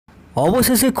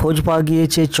অবশেষে খোঁজ পাওয়া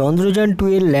গিয়েছে চন্দ্রযান 2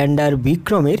 এর ল্যান্ডার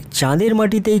বিক্রমের। চাঁদের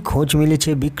মাটিতেই খোঁজ মিলেছে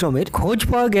বিক্রমের। খোঁজ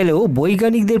পাওয়া গেলেও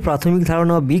বৈজ্ঞানিকদের প্রাথমিক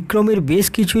ধারণা বিক্রমের বেশ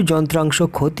কিছু যন্ত্রাংশ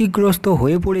ক্ষতিগ্রস্ত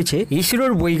হয়ে পড়েছে।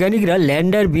 ইসরোর বৈজ্ঞানিকরা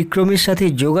ল্যান্ডার বিক্রমের সাথে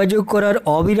যোগাযোগ করার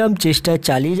অবিরাম চেষ্টা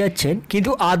চালিয়ে যাচ্ছেন,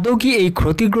 কিন্তু আদৌ কি এই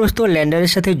ক্ষতিগ্রস্ত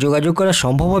ল্যান্ডারের সাথে যোগাযোগ করা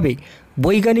সম্ভব হবে?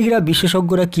 বৈজ্ঞানিকরা,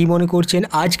 বিশেষজ্ঞরা কি মনে করছেন,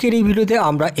 আজকের এই ভিডিওতে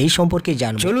আমরা এই সম্পর্কে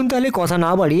জানব। চলুন তাহলে কথা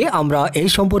না বাড়িয়ে আমরা এই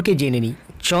সম্পর্কে জেনে নিই।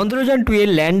 চন্দ্রযান 2 এর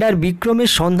ল্যান্ডার বিক্রমের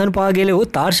সন্ধান পাওয়া গেলেও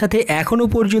তার সাথে এখনও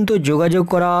পর্যন্ত যোগাযোগ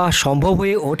করা সম্ভব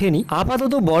হয়ে ওঠেনি।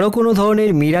 আপাতত বড় কোনো ধরনের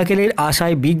মিরাকেলের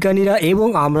আশায় বিজ্ঞানীরা এবং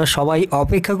আমরা সবাই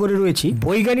অপেক্ষা করে রয়েছি।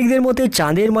 বৈজ্ঞানিকদের মতে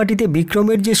চাঁদের মাটিতে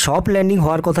বিক্রমের যে সফট ল্যান্ডিং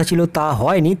হওয়ার কথা ছিল তা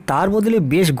হয়নি, তার বদলে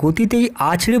বেশ গতিতেই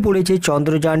আছড়ে পড়েছে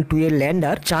চন্দ্রযান 2 এর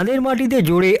ল্যান্ডার। চাঁদের মাটিতে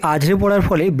জোরে আছড়ে পড়ার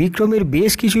ফলে বিক্রমের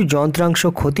বেশ কিছু যন্ত্রাংশ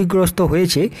ক্ষতিগ্রস্ত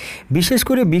হয়েছে। বিশেষ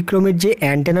করে বিক্রমের যে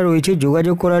অ্যান্টেনা রয়েছে,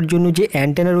 যোগাযোগ করার জন্য যে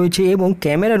অ্যান্টেনা রয়েছে এবং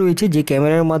ক্যামেরা রয়েছে, যে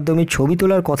ক্যামেরার মাধ্যমে ছবি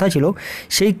তোলার কথা ছিল,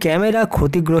 সেই ক্যামেরা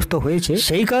ক্ষতিগ্রস্ত হয়েছে।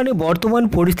 সেই কারণে বর্তমান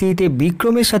পরিস্থিতিতে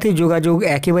বিক্রমের সাথে যোগাযোগ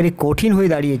একেবারে কঠিন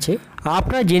হয়ে দাঁড়িয়েছে।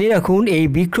 আপনারা জেনে রাখুন, এই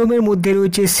বিক্রমের মধ্যে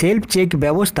রয়েছে সেলফ চেক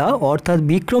ব্যবস্থা, অর্থাৎ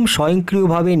বিক্রম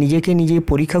স্বয়ংক্রিয়ভাবে নিজেকে নিজে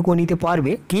পরীক্ষা করে নিতে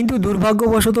পারবে। কিন্তু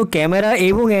দুর্ভাগ্যবশত ক্যামেরা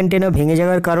এবং অ্যান্টেনা ভেঙে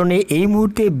যাওয়ার কারণে এই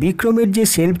মুহূর্তে বিক্রমের যে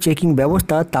সেলফ চেকিং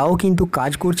ব্যবস্থা তাও কিন্তু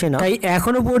কাজ করছে না। তাই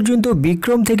এখনো পর্যন্ত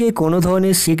বিক্রম থেকে কোনো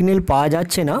ধরনের সিগন্যাল পাওয়া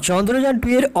যাচ্ছে না। চন্দ্রযান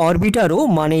 2 এর অরবিটারও,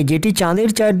 মানে যেটি চাঁদের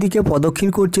চারদিকে প্রদক্ষিণ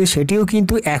করছে, সেটিও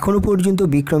কিন্তু এখনো পর্যন্ত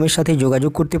বিক্রমের সাথে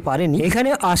যোগাযোগ করতে পারেনি। এখানে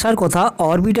আসার কথা,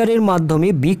 অরবিটারের মাধ্যমে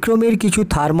বিক্রমের কিছু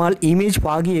থার্মাল ইমেজ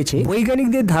পাওয়া গিয়েছে।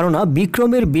 বৈজ্ঞানিকদের ধারণা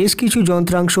বিক্রমের বেশ কিছু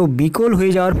যন্ত্রাংশ বিকল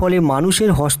হয়ে যাওয়ার ফলে মানুষের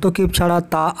হস্তক্ষেপ ছাড়া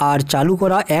তা আর চালু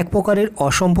করা এক প্রকারের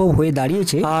অসম্ভব হয়ে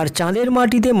দাঁড়িয়েছে। আর চাঁদের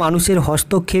মাটিতে মানুষের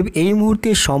হস্তক্ষেপ এই মুহূর্তে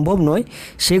সম্ভব নয়,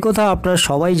 সে কথা আপনারা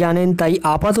সবাই জানেন। তাই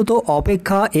আপাতত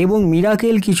অপেক্ষা এবং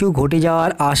মিরাকেল কিছু ঘটে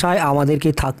যাওয়ার আশায় আমাদেরকে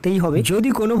থাকতেই হবে। যদি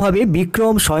কোনোভাবে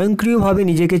বিক্রম স্বয়ংক্রিয়ভাবে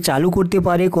নিজেকে চালু করতে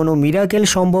পারে, কোনো মিরাকেল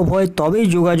সম্ভব হয়, তবেই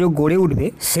যোগাযোগ গড়ে উঠবে।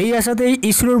 সেই আশাতেই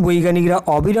ইসরোর বৈজ্ঞানিকরা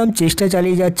অবিরাম চেষ্টা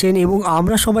চালিয়ে যাচ্ছেন এবং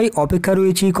আমরা সবাই অপেক্ষা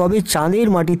রয়েছি কবে চাঁদের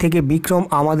মাটি থেকে বিক্রম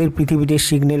আমাদের পৃথিবীতে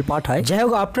সিগন্যাল পাঠায়। যাই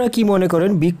হোক, আপনারা কি মনে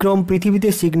করেন, বিক্রম পৃথিবীতে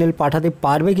সিগন্যাল পাঠাতে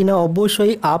পারবে কিনা?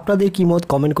 অবশ্যই আপনাদের কি মত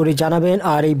কমেন্ট করে জানাবেন।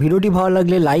 আর এই ভিডিওটি ভালো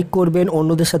লাগলে লাইক করবেন,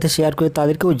 অন্যদের সাথে শেয়ার করে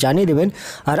তাদেরকেও জানিয়ে দেবেন।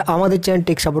 আর আমাদের চ্যানেল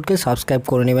টেক সাপোর্টকে সাবস্ক্রাইব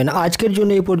করে নেবেন। আজকের জন্য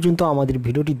এই পর্যন্ত। আমাদের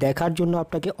ভিডিওটি দেখার জন্য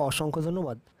আপনাকে অসংখ্য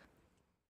ধন্যবাদ।